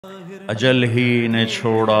اجل ہی نے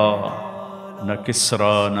چھوڑا نہ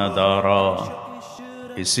کسرا نہ دارا،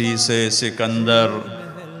 اسی سے سکندر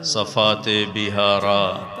صفات بہارا،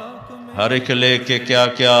 ہر ایک لے کے کیا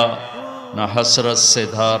کیا نہ حسرت سے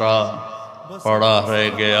دھارا، پڑا رہ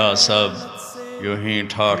گیا سب یوں ہی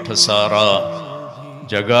ٹھاٹھ سارا،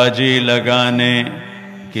 جگہ جی لگانے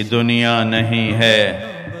کی دنیا نہیں ہے،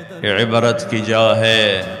 یہ عبرت کی جا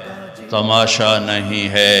ہے تماشا نہیں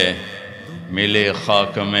ہے، ملے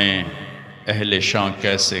خاک میں اہل شاں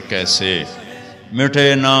کیسے کیسے،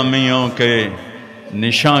 مٹے نامیوں کے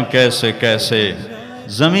نشاں کیسے کیسے،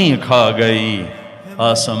 زمین کھا گئی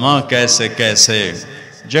آسماں کیسے کیسے،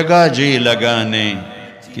 جگہ جی لگانے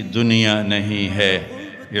کی دنیا نہیں ہے،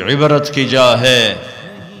 یہ عبرت کی جا ہے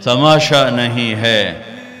تماشا نہیں ہے،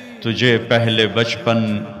 تجھے پہلے بچپن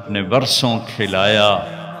نے برسوں کھلایا،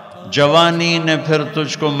 جوانی نے پھر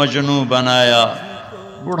تجھ کو مجنوں بنایا،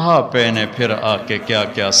 بڑھاپے نے پھر آ کے کیا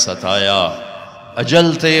کیا ستایا،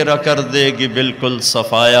 اجل تیرا کر دے گی بالکل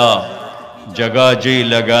صفایا، جگہ جی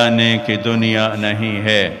لگانے کی دنیا نہیں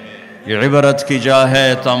ہے، یہ عبرت کی جا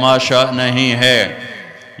ہے تماشا نہیں ہے،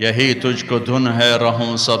 یہی تجھ کو دھن ہے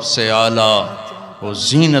رہوں سب سے اعلیٰ، وہ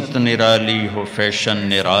زینت نرالی ہو فیشن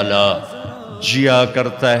نرالا، جیا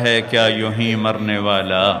کرتا ہے کیا یوں ہی مرنے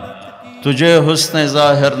والا، تجھے حسن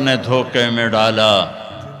ظاہر نے دھوکے میں ڈالا،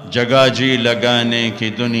 جگہ جی لگانے کی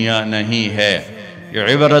دنیا نہیں ہے، یہ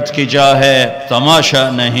عبرت کی جا ہے تماشا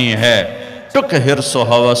نہیں ہے، ٹک حرص و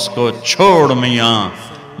ہوس کو چھوڑ میاں،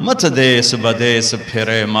 مت دیس بدیس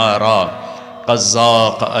پھرے مارا،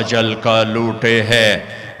 قذاق اجل کا لوٹے ہے،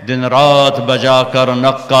 دن رات بجا کر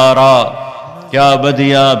نقارا، کیا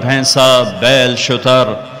بدیا بھینسا بیل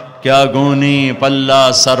شتر، کیا گونی پلہ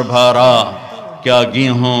سر بھارا، کیا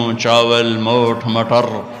گیہوں چاول موٹھ مٹر،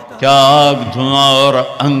 کیا آگ دھواں اور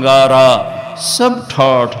انگارا، سب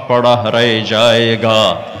ٹھاٹھ پڑا رہ جائے گا،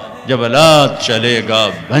 جب لات چلے گا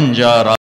بنجارا۔